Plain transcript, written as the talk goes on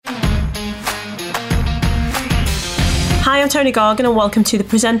Hi, I'm Tony Gargan and welcome to the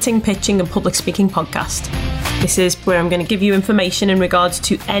Presenting, Pitching and Public Speaking podcast. This is where I'm going to give you information in regards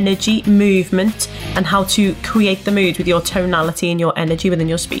to energy, movement and how to create the mood with your tonality and your energy within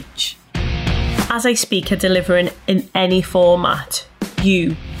your speech. As a speaker delivering in any format,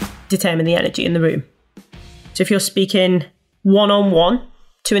 you determine the energy in the room. So if you're speaking one-on-one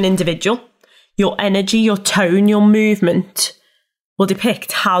to an individual, your energy, your tone, your movement will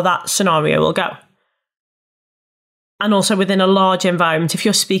depict how that scenario will go. And also within a large environment, if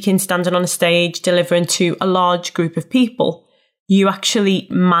you're speaking, standing on a stage, delivering to a large group of people, you actually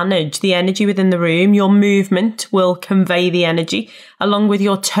manage the energy within the room. Your movement will convey the energy along with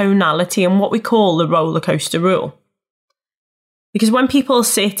your tonality and what we call the roller coaster rule. Because when people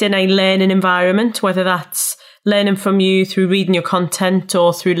sit in a learning environment, whether that's learning from you through reading your content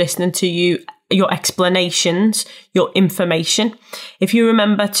or through listening to your explanations, your information. If you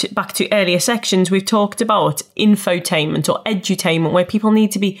remember back to earlier sections, we've talked about infotainment or edutainment, where people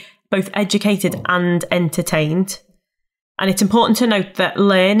need to be both educated and entertained. And it's important to note that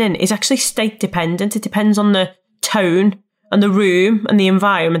learning is actually state dependent. It depends on the tone and the room and the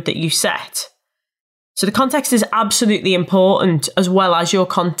environment that you set. So the context is absolutely important as well as your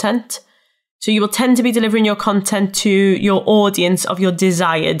content. So you will tend to be delivering your content to your audience of your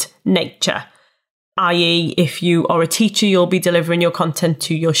desired nature. I.e., if you are a teacher, you'll be delivering your content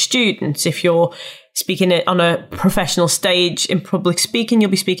to your students. If you're speaking on a professional stage in public speaking, you'll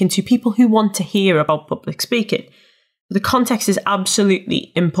be speaking to people who want to hear about public speaking. The context is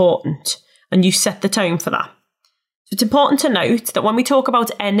absolutely important, and you set the tone for that. So it's important to note that when we talk about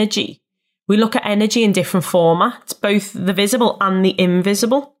energy, we look at energy in different formats, both the visible and the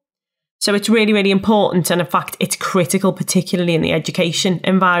invisible. So it's really, really important, and in fact, it's critical, particularly in the education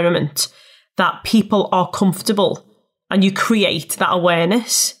environment, that people are comfortable and you create that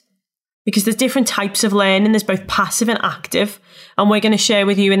awareness, because there's different types of learning. There's both passive and active. And we're going to share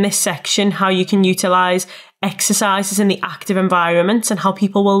with you in this section how you can utilize exercises in the active environments and how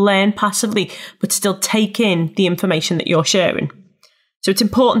people will learn passively, but still take in the information that you're sharing. So it's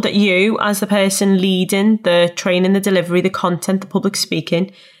important that you, as the person leading the training, the delivery, the content, the public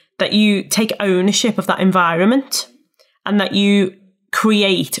speaking, that you take ownership of that environment and that you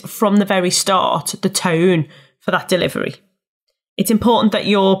create from the very start the tone for that delivery. It's important that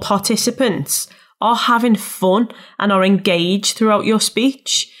your participants are having fun and are engaged throughout your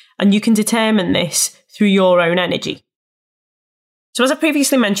speech, and you can determine this through your own energy. So as I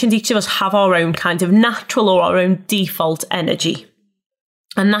previously mentioned, each of us have our own kind of natural or our own default energy,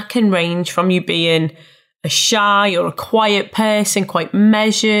 and that can range from you being a shy or a quiet person, quite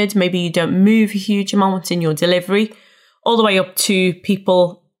measured, maybe you don't move a huge amount in your delivery, all the way up to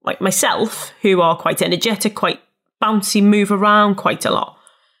people like myself who are quite energetic, quite bouncy, move around quite a lot.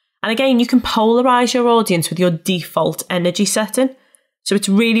 And again, you can polarize your audience with your default energy setting. So it's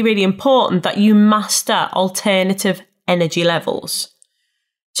really, really important that you master alternative energy levels.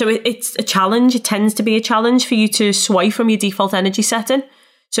 So it's a challenge. It tends to be a challenge for you to sway from your default energy setting.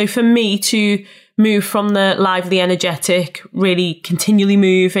 So for me to move from the lively, energetic, really continually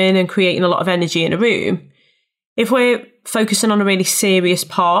moving and creating a lot of energy in a room, if we're focusing on a really serious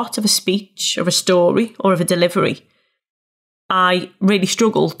part of a speech or a story or of a delivery, I really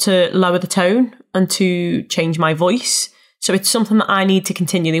struggle to lower the tone and to change my voice. So it's something that I need to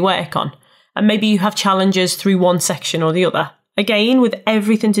continually work on. And maybe you have challenges through one section or the other. Again, with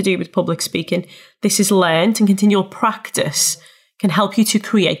everything to do with public speaking, this is learned, and continual practice can help you to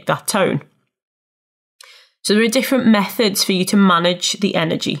create that tone. So there are different methods for you to manage the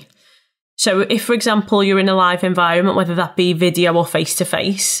energy. So if, for example, you're in a live environment, whether that be video or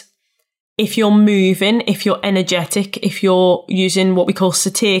face-to-face, if you're moving, if you're energetic, if you're using what we call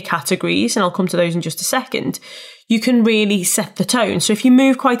satir categories, and I'll come to those in just a second, you can really set the tone. So if you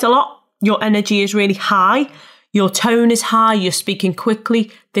move quite a lot, your energy is really high, your tone is high, you're speaking quickly,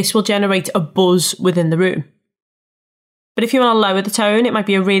 this will generate a buzz within the room. But if you want to lower the tone, it might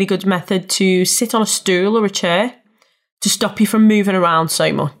be a really good method to sit on a stool or a chair to stop you from moving around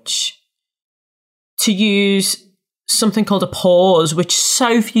so much. To use something called a pause, which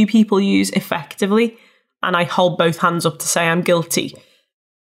so few people use effectively, and I hold both hands up to say I'm guilty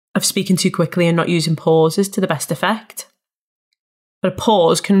of speaking too quickly and not using pauses to the best effect. But a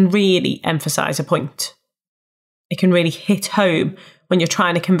pause can really emphasise a point. It can really hit home when you're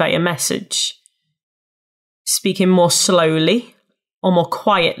trying to convey a message. Speaking more slowly or more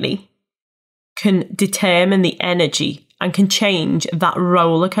quietly can determine the energy and can change that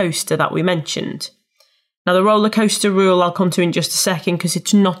roller coaster that we mentioned. Now, the roller coaster rule I'll come to in just a second, because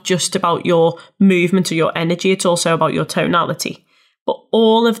it's not just about your movement or your energy, it's also about your tonality. But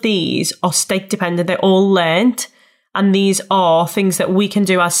all of these are state dependent, they're all learned, And these are things that we can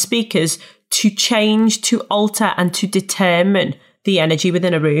do as speakers to change, to alter, and to determine the energy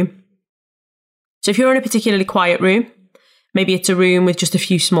within a room. So if you're in a particularly quiet room, maybe it's a room with just a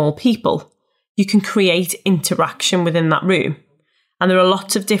few small people, you can create interaction within that room. And there are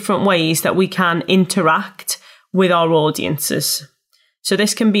lots of different ways that we can interact with our audiences. So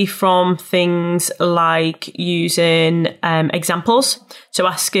this can be from things like using examples. So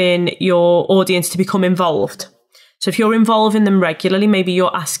asking your audience to become involved. So if you're involving them regularly, maybe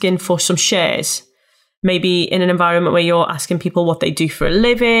you're asking for some shares. Maybe in an environment where you're asking people what they do for a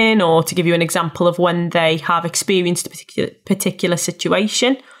living, or to give you an example of when they have experienced a particular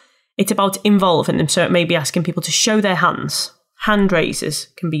situation. It's about involving them. So it may be asking people to show their hands. Hand raises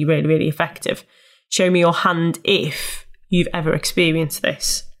can be really, really effective. Show me your hand if you've ever experienced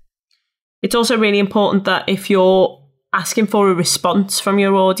this. It's also really important that if you're asking for a response from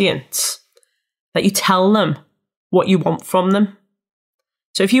your audience, that you tell them what you want from them.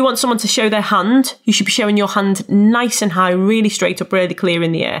 So if you want someone to show their hand, you should be showing your hand nice and high, really straight up, really clear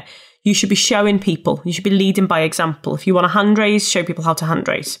in the air. You should be showing people. You should be leading by example. If you want a hand raise, show people how to hand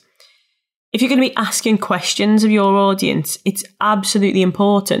raise. If you're going to be asking questions of your audience, it's absolutely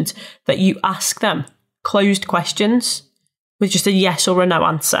important that you ask them closed questions with just a yes or a no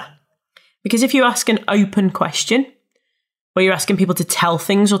answer. Because if you ask an open question, where you're asking people to tell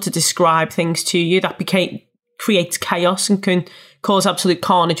things or to describe things to you, that creates chaos and can cause absolute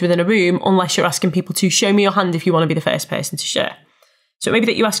carnage within a room, unless you're asking people to show me your hand if you want to be the first person to share. So maybe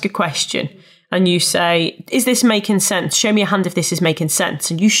that you ask a question and you say, is this making sense? Show me a hand if this is making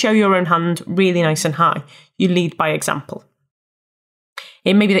sense. And you show your own hand really nice and high. You lead by example.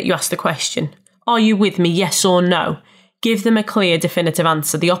 It may be that you ask the question, are you with me, yes or no? Give them a clear, definitive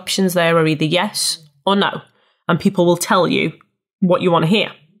answer. The options there are either yes or no, and people will tell you what you want to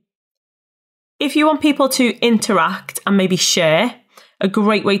hear. If you want people to interact and maybe share, a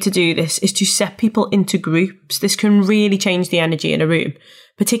great way to do this is to set people into groups. This can really change the energy in a room,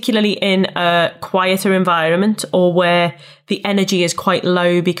 particularly in a quieter environment or where the energy is quite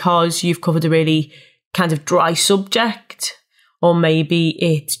low because you've covered a really kind of dry subject, or maybe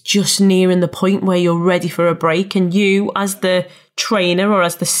it's just nearing the point where you're ready for a break, and you, as the trainer or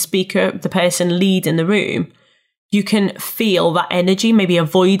as the speaker, the person leading the room, you can feel that energy, maybe a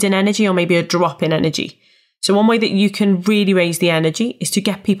void in energy or maybe a drop in energy. So one way that you can really raise the energy is to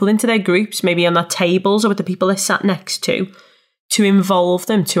get people into their groups, maybe on their tables or with the people they're sat next to involve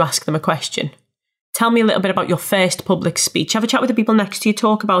them, to ask them a question. Tell me a little bit about your first public speech. Have a chat with the people next to you,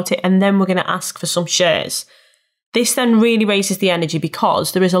 talk about it, and then we're going to ask for some shares. This then really raises the energy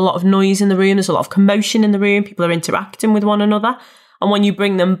because there is a lot of noise in the room, there's a lot of commotion in the room, people are interacting with one another. And when you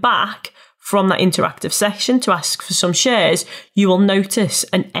bring them back from that interactive session to ask for some shares, you will notice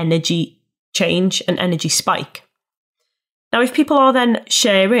an energy change, an energy spike. Now, if people are then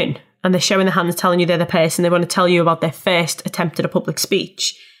sharing and they're showing their hands, telling you they're the person, they want to tell you about their first attempt at a public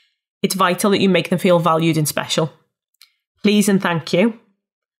speech, it's vital that you make them feel valued and special. Please and thank you.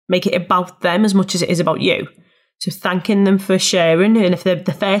 Make it about them as much as it is about you. So thanking them for sharing, and if they're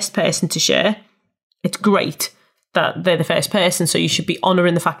the first person to share, it's great that they're the first person, so you should be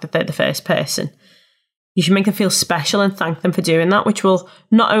honouring the fact that they're the first person. You should make them feel special and thank them for doing that, which will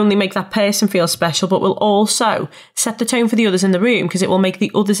not only make that person feel special, but will also set the tone for the others in the room, because it will make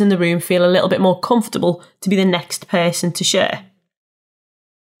the others in the room feel a little bit more comfortable to be the next person to share.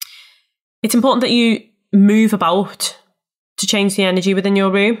 It's important that you move about to change the energy within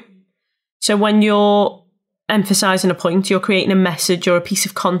your room. So when you're emphasising a point, you're creating a message or a piece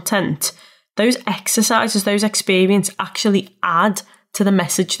of content, those exercises, those experiences actually add to the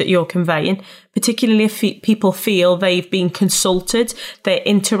message that you're conveying, particularly if people feel they've been consulted, they're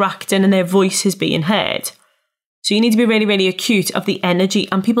interacting and their voice is being heard. So you need to be really, really acute of the energy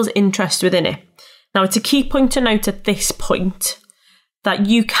and people's interest within it. Now, it's a key point to note at this point that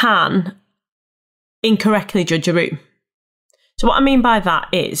you can incorrectly judge a room. So what I mean by that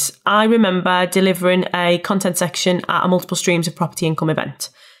is, I remember delivering a content section at a multiple streams of property income event.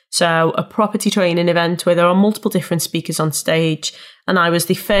 So a property training event where there are multiple different speakers on stage, and I was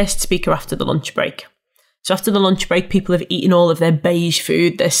the first speaker after the lunch break. So after the lunch break, people have eaten all of their beige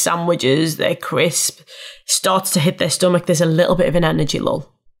food, their sandwiches, their crisp, starts to hit their stomach. There's a little bit of an energy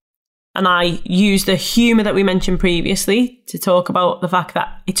lull. And I use the humour that we mentioned previously to talk about the fact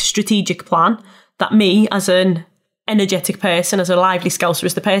that it's a strategic plan that me, as an energetic person, as a lively scouser,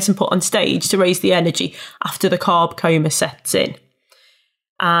 is the person put on stage to raise the energy after the carb coma sets in.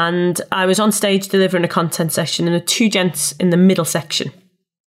 And I was on stage delivering a content session, and there were two gents in the middle section,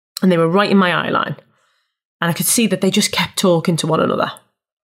 and they were right in my eye line. And I could see that they just kept talking to one another.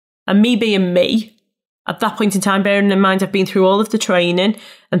 And me being me, At that point in time, bearing in mind I've been through all of the training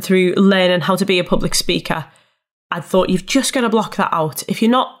and through learning how to be a public speaker, I thought you've just got to block that out. If you're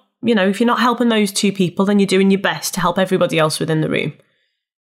not helping those two people, then you're doing your best to help everybody else within the room.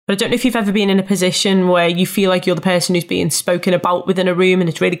 But I don't know if you've ever been in a position where you feel like you're the person who's being spoken about within a room and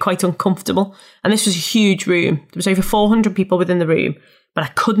it's really quite uncomfortable. And this was a huge room. There was over 400 people within the room, but I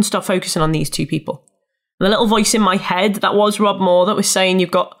couldn't stop focusing on these two people. And the little voice in my head, that was Rob Moore, that was saying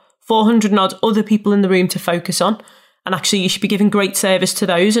you've got 400 and odd other people in the room to focus on. And actually you should be giving great service to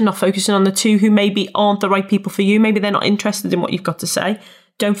those and not focusing on the two who maybe aren't the right people for you. Maybe they're not interested in what you've got to say.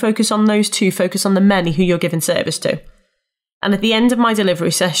 Don't focus on those two, focus on the many who you're giving service to. And at the end of my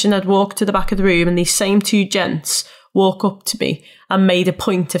delivery session, I'd walk to the back of the room and these same two gents walk up to me and made a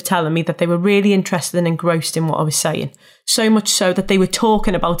point of telling me that they were really interested and engrossed in what I was saying. So much so that they were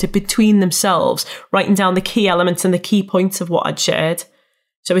talking about it between themselves, writing down the key elements and the key points of what I'd shared.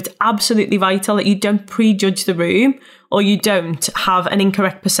 So it's absolutely vital that you don't prejudge the room or you don't have an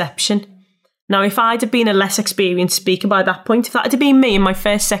incorrect perception. Now, if I'd have been a less experienced speaker by that point, if that had been me in my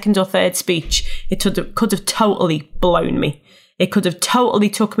first, second or third speech, it could have totally blown me. It could have totally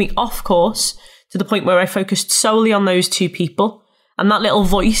took me off course to the point where I focused solely on those two people. And that little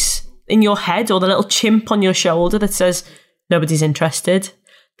voice in your head or the little chimp on your shoulder that says, nobody's interested,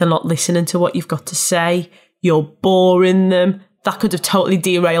 they're not listening to what you've got to say, you're boring them, that could have totally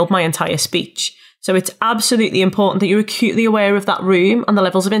derailed my entire speech. So it's absolutely important that you're acutely aware of that room and the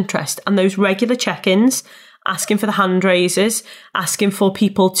levels of interest and those regular check-ins, asking for the hand raises, asking for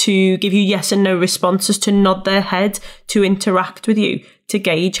people to give you yes and no responses, to nod their head, to interact with you, to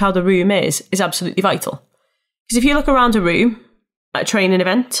gauge how the room is absolutely vital. Because if you look around a room, at a training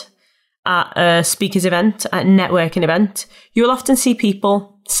event, at a speaker's event, at a networking event, you will often see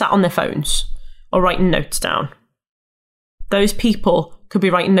people sat on their phones or writing notes down. Those people could be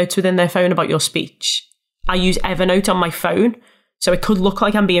writing notes within their phone about your speech. I use Evernote on my phone, so it could look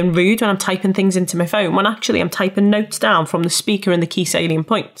like I'm being rude when I'm typing things into my phone, when actually I'm typing notes down from the speaker and the key salient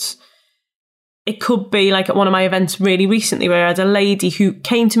points. It could be like at one of my events really recently where I had a lady who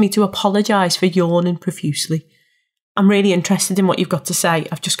came to me to apologise for yawning profusely. I'm really interested in what you've got to say.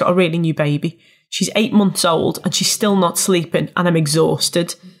 I've just got a really new baby. She's 8 months old and she's still not sleeping and I'm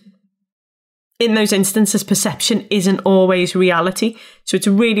exhausted. In those instances, perception isn't always reality. So it's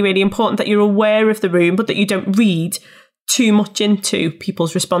really, really important that you're aware of the room, but that you don't read too much into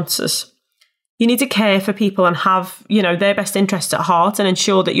people's responses. You need to care for people and have, their best interests at heart and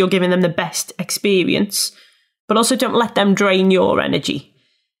ensure that you're giving them the best experience, but also don't let them drain your energy.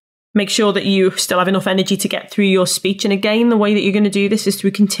 Make sure that you still have enough energy to get through your speech. And again, the way that you're going to do this is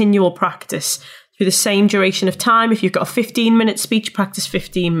through continual practice. Through the same duration of time. If you've got a 15-minute speech, practice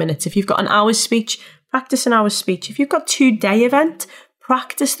 15 minutes. If you've got an hour's speech, practice an hour's speech. If you've got a 2-day event,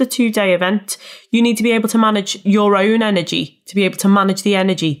 practice the 2-day event. You need to be able to manage your own energy, to be able to manage the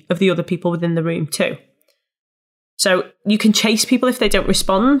energy of the other people within the room too. So you can chase people if they don't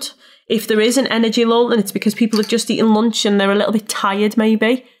respond. If there is an energy lull and it's because people have just eaten lunch and they're a little bit tired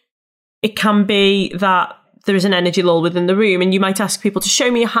maybe, it can be that there is an energy lull within the room and you might ask people to show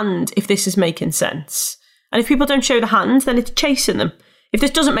me a hand if this is making sense. And if people don't show the hand, then it's chasing them. If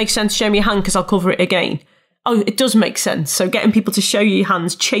this doesn't make sense, show me a hand because I'll cover it again. Oh, it does make sense. So getting people to show you your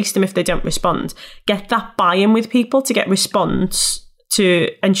hands, chase them if they don't respond. Get that buy-in with people to get response to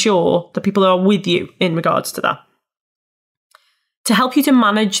ensure that people are with you in regards to that. To help you to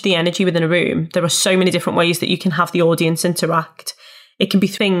manage the energy within a room, there are so many different ways that you can have the audience interact. It can be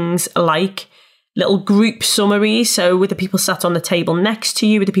things like little group summaries, so with the people sat on the table next to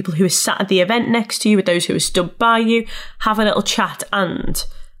you, with the people who are sat at the event next to you, with those who are stood by you, have a little chat and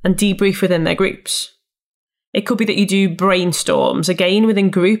debrief within their groups. It could be that you do brainstorms, again within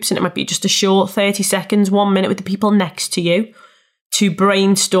groups, and it might be just a short 30 seconds, 1 minute with the people next to you to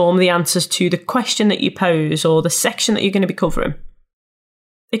brainstorm the answers to the question that you pose or the section that you're going to be covering.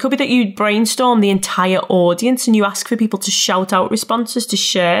 It could be that you brainstorm the entire audience and you ask for people to shout out responses, to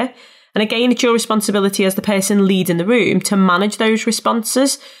share. And again, it's your responsibility as the person leading the room to manage those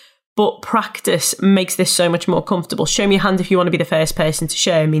responses. But practice makes this so much more comfortable. Show me your hand if you want to be the first person to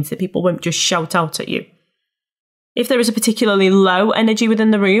share means that people won't just shout out at you. If there is a particularly low energy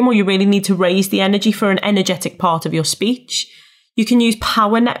within the room or you really need to raise the energy for an energetic part of your speech, you can use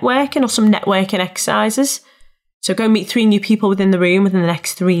power networking or some networking exercises. So go meet 3 new people within the room within the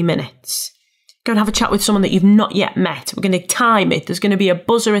next 3 minutes. Go and have a chat with someone that you've not yet met. We're going to time it. There's going to be a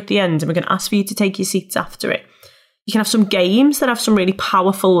buzzer at the end and we're going to ask for you to take your seats after it. You can have some games that have some really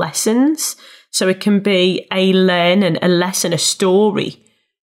powerful lessons. So it can be a learning, a lesson, a story,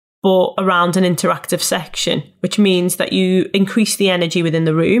 but around an interactive section, which means that you increase the energy within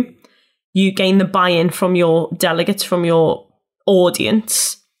the room. you gain the buy-in from your delegates, from your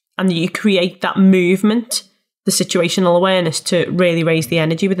audience, and you create that movement, the situational awareness to really raise the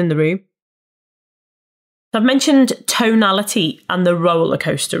energy within the room. I've mentioned tonality and the roller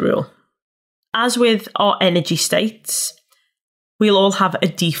coaster rule. As with our energy states, we'll all have a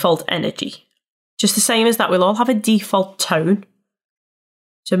default energy. Just the same as that, we'll all have a default tone.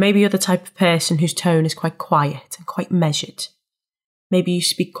 So maybe you're the type of person whose tone is quite quiet and quite measured. Maybe you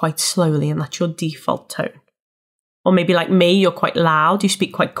speak quite slowly and that's your default tone. Or maybe like me, you're quite loud, you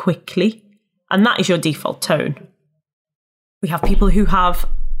speak quite quickly, and that is your default tone. We have people who have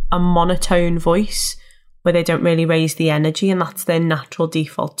a monotone voice where they don't really raise the energy, and that's their natural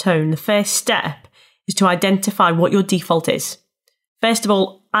default tone. The first step is to identify what your default is. First of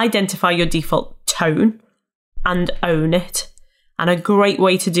all, identify your default tone and own it. And a great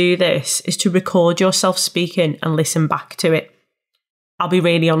way to do this is to record yourself speaking and listen back to it. I'll be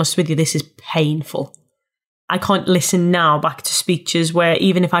really honest with you, this is painful. I can't listen now back to speeches where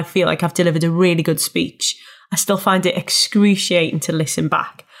even if I feel like I've delivered a really good speech, I still find it excruciating to listen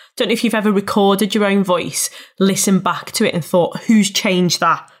back. Don't know if you've ever recorded your own voice, listened back to it and thought, who's changed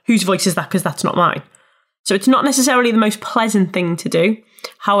that? Whose voice is that? Because that's not mine. So it's not necessarily the most pleasant thing to do.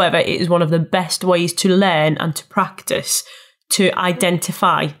 However, it is one of the best ways to learn and to practice to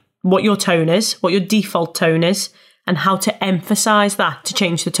identify what your tone is, what your default tone is, and how to emphasize that to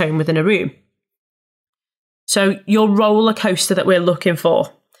change the tone within a room. So your roller coaster that we're looking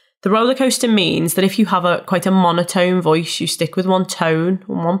for. The roller coaster means that if you have quite a monotone voice, you stick with one tone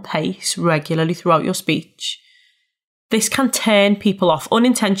and one pace regularly throughout your speech. This can turn people off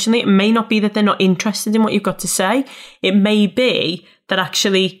unintentionally. It may not be that they're not interested in what you've got to say. It may be that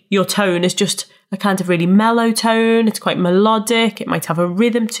actually your tone is just a kind of really mellow tone. It's quite melodic. It might have a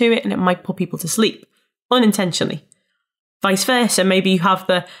rhythm to it and it might put people to sleep unintentionally. Vice versa, maybe you have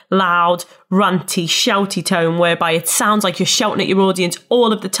the loud, ranty, shouty tone whereby it sounds like you're shouting at your audience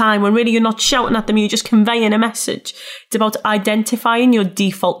all of the time when really you're not shouting at them, you're just conveying a message. It's about identifying your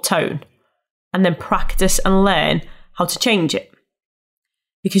default tone and then practice and learn how to change it.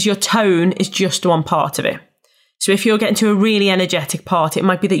 Because your tone is just one part of it. So if you're getting to a really energetic part, it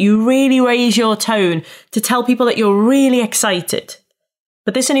might be that you really raise your tone to tell people that you're really excited.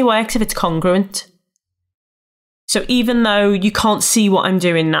 But this only works if it's congruent. So even though you can't see what I'm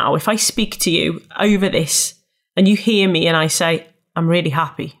doing now, if I speak to you over this and you hear me and I say, I'm really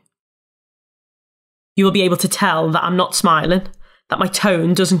happy, you will be able to tell that I'm not smiling, that my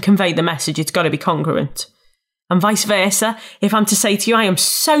tone doesn't convey the message. It's got to be congruent. And vice versa, if I'm to say to you, I am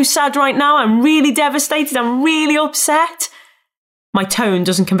so sad right now, I'm really devastated, I'm really upset, my tone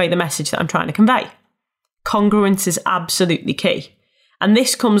doesn't convey the message that I'm trying to convey. Congruence is absolutely key. And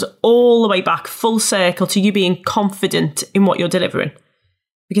this comes all the way back full circle to you being confident in what you're delivering.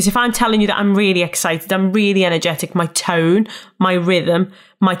 Because if I'm telling you that I'm really excited, I'm really energetic, my tone, my rhythm,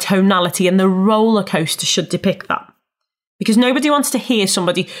 my tonality and the roller coaster should depict that. Because nobody wants to hear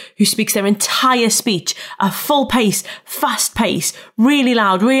somebody who speaks their entire speech, a full pace, fast pace, really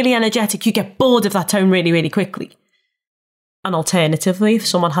loud, really energetic. You get bored of that tone really, really quickly. And alternatively, if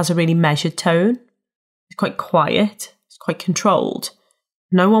someone has a really measured tone, it's quite quiet, it's quite controlled,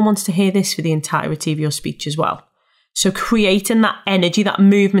 no one wants to hear this for the entirety of your speech as well. So creating that energy, that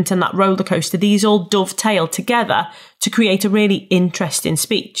movement and that roller coaster, these all dovetail together to create a really interesting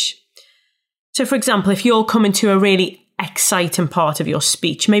speech. So for example, if you're coming to a really exciting part of your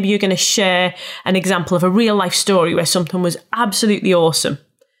speech, maybe you're going to share an example of a real life story where something was absolutely awesome.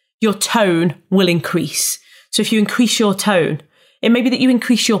 Your tone will increase. So if you increase your tone, it may be that you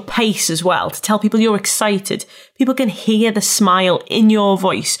increase your pace as well to tell people you're excited. People can hear the smile in your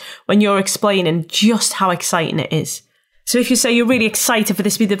voice when you're explaining just how exciting it is. So if you say you're really excited for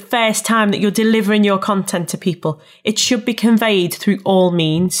this to be the first time that you're delivering your content to people, it should be conveyed through all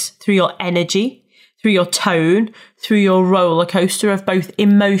means, through your energy, through your tone, through your roller coaster of both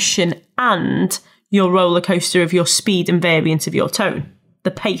emotion and your roller coaster of your speed and variance of your tone, the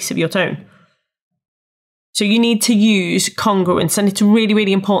pace of your tone. So you need to use congruence, and it's really,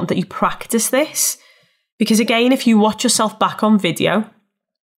 really important that you practice this because again, if you watch yourself back on video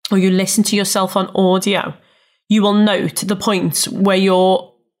or you listen to yourself on audio, you will note the points where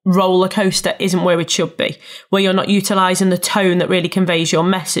your roller coaster isn't where it should be, where you're not utilising the tone that really conveys your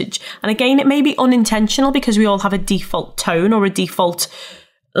message. And again, it may be unintentional because we all have a default tone or a default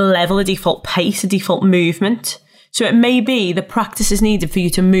level, a default pace, a default movement. So it may be the practice is needed for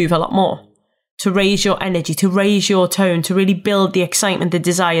you to move a lot more, to raise your energy, to raise your tone, to really build the excitement, the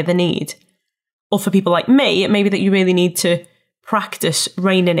desire, the need. Or for people like me, it may be that you really need to practice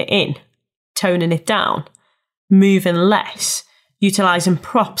reining it in, toning it down, moving less, utilising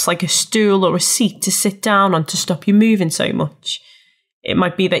props like a stool or a seat to sit down on to stop you moving so much. It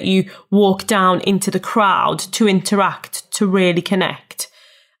might be that you walk down into the crowd to interact, to really connect.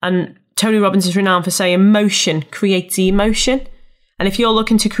 And Tony Robbins is renowned for saying motion creates emotion. And if you're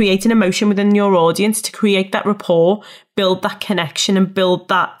looking to create an emotion within your audience, to create that rapport, build that connection and build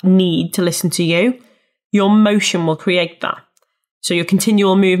that need to listen to you, your motion will create that. So your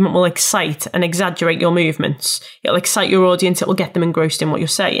continual movement will excite and exaggerate your movements. It'll excite your audience. It will get them engrossed in what you're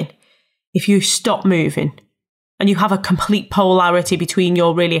saying. If you stop moving and you have a complete polarity between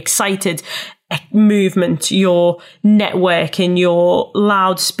your really excited movement, your networking, your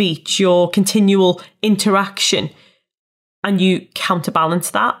loud speech, your continual interaction, and you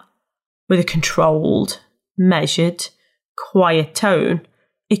counterbalance that with a controlled, measured, quiet tone,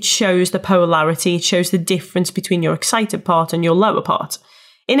 it shows the polarity, it shows the difference between your excited part and your lower part.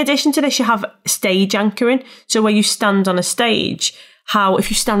 In addition to this, you have stage anchoring. So where you stand on a stage, how if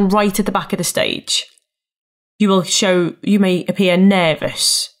you stand right at the back of the stage, you may appear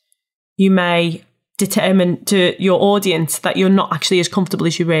nervous. You may determine to your audience that you're not actually as comfortable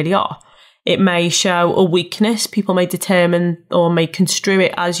as you really are. It may show a weakness. People may determine or may construe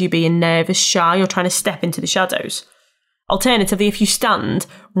it as you being nervous, shy, or trying to step into the shadows. Alternatively, if you stand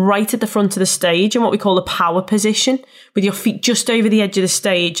right at the front of the stage in what we call the power position, with your feet just over the edge of the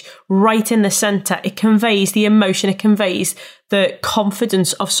stage, right in the centre, it conveys the emotion, it conveys the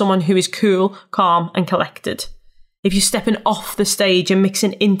confidence of someone who is cool, calm and collected. If you're stepping off the stage and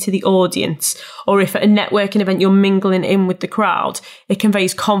mixing into the audience, or if at a networking event you're mingling in with the crowd, it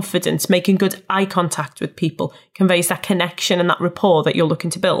conveys confidence, making good eye contact with people, conveys that connection and that rapport that you're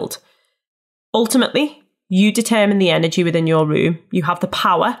looking to build. Ultimately, you determine the energy within your room. You have the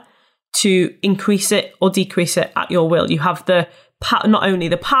power to increase it or decrease it at your will. You have not only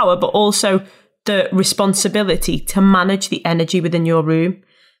the power, but also the responsibility to manage the energy within your room.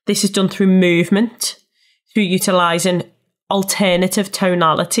 This is done through movement, through utilising alternative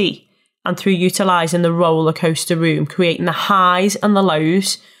tonality, and through utilising the roller coaster room, creating the highs and the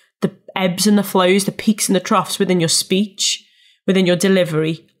lows, the ebbs and the flows, the peaks and the troughs within your speech, within your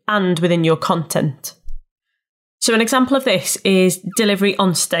delivery, and within your content. So an example of this is delivery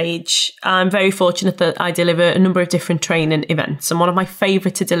on stage. I'm very fortunate that I deliver a number of different training events, and one of my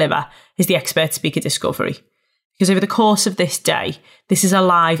favourite to deliver is the Expert Speaker Discovery. Because over the course of this day, this is a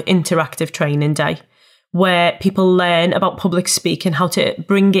live interactive training day where people learn about public speaking, how to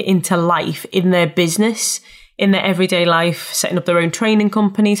bring it into life in their business, in their everyday life, setting up their own training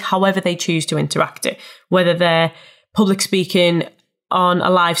companies, however they choose to interact it, whether they're public speaking on a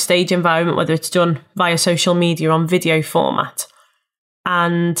live stage environment, whether it's done via social media on video format.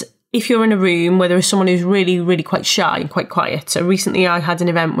 And if you're in a room where there is someone who's really, really quite shy and quite quiet. So recently I had an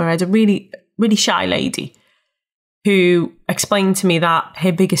event where I had a really, really shy lady who explained to me that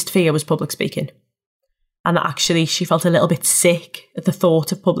her biggest fear was public speaking. And that actually she felt a little bit sick at the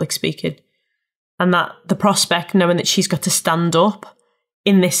thought of public speaking. And that the prospect, knowing that she's got to stand up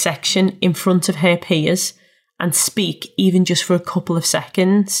in this section in front of her peers and speak even just for a couple of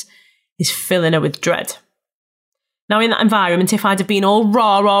seconds, is filling her with dread. Now in that environment, if I'd have been all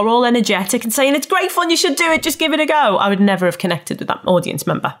all energetic and saying, it's great fun, you should do it, just give it a go, I would never have connected with that audience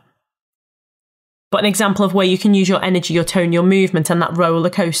member. But an example of where you can use your energy, your tone, your movement and that roller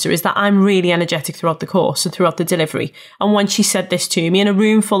coaster is that I'm really energetic throughout the course and throughout the delivery. And when she said this to me in a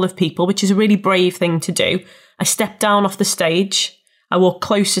room full of people, which is a really brave thing to do, I stepped down off the stage. I walked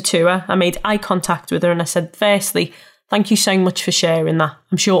closer to her, I made eye contact with her and I said, firstly, thank you so much for sharing that.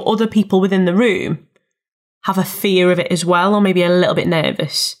 I'm sure other people within the room have a fear of it as well, or maybe a little bit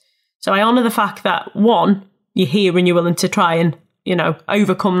nervous. So I honour the fact that, one, you're here and you're willing to try and,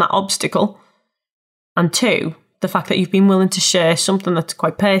 overcome that obstacle. And two, the fact that you've been willing to share something that's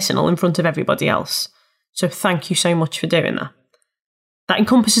quite personal in front of everybody else. So thank you so much for doing that. That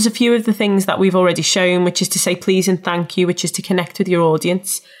encompasses a few of the things that we've already shown, which is to say please and thank you, which is to connect with your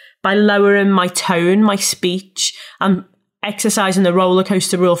audience by lowering my tone, my speech, and exercising the roller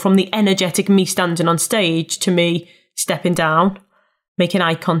coaster rule from the energetic me standing on stage to me stepping down, making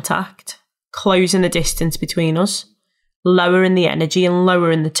eye contact, closing the distance between us, lowering the energy and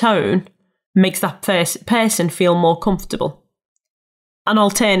lowering the tone makes that person feel more comfortable. And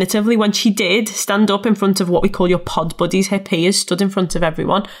alternatively, when she did stand up in front of what we call your pod buddies, her peers, stood in front of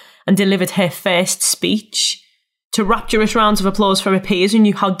everyone and delivered her first speech to rapturous rounds of applause for her peers who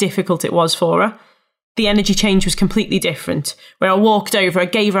knew how difficult it was for her, the energy change was completely different. Where I walked over, I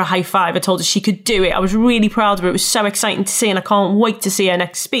gave her a high five, I told her she could do it. I was really proud of her. It was so exciting to see and I can't wait to see her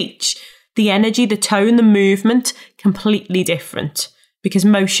next speech. The energy, the tone, the movement, completely different because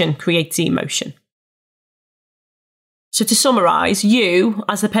motion creates emotion. So to summarise, you,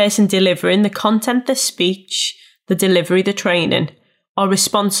 as the person delivering the content, the speech, the delivery, the training, are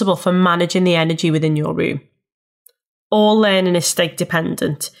responsible for managing the energy within your room. All learning is state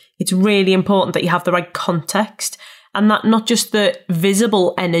dependent. It's really important that you have the right context and that not just the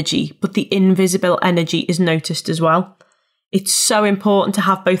visible energy, but the invisible energy is noticed as well. It's so important to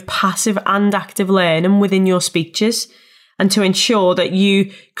have both passive and active learning within your speeches, and to ensure that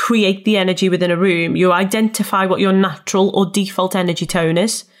you create the energy within a room, you identify what your natural or default energy tone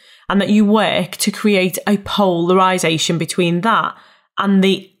is, and that you work to create a polarisation between that and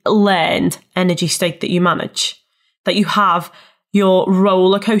the learned energy state that you manage. That you have your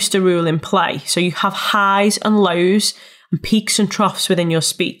roller coaster rule in play. So you have highs and lows and peaks and troughs within your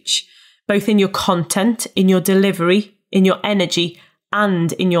speech, both in your content, in your delivery, in your energy,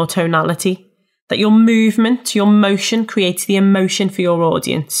 and in your tonality. That your movement, your motion creates the emotion for your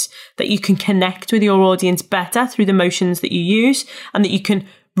audience, that you can connect with your audience better through the motions that you use, and that you can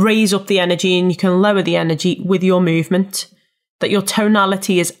raise up the energy and you can lower the energy with your movement. That your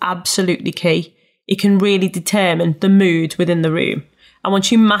tonality is absolutely key. It can really determine the mood within the room. And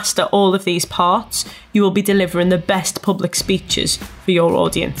once you master all of these parts, you will be delivering the best public speeches for your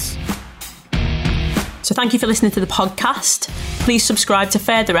audience. So thank you for listening to the podcast. Please subscribe to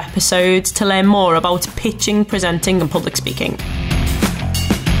further episodes to learn more about pitching, presenting, and public speaking.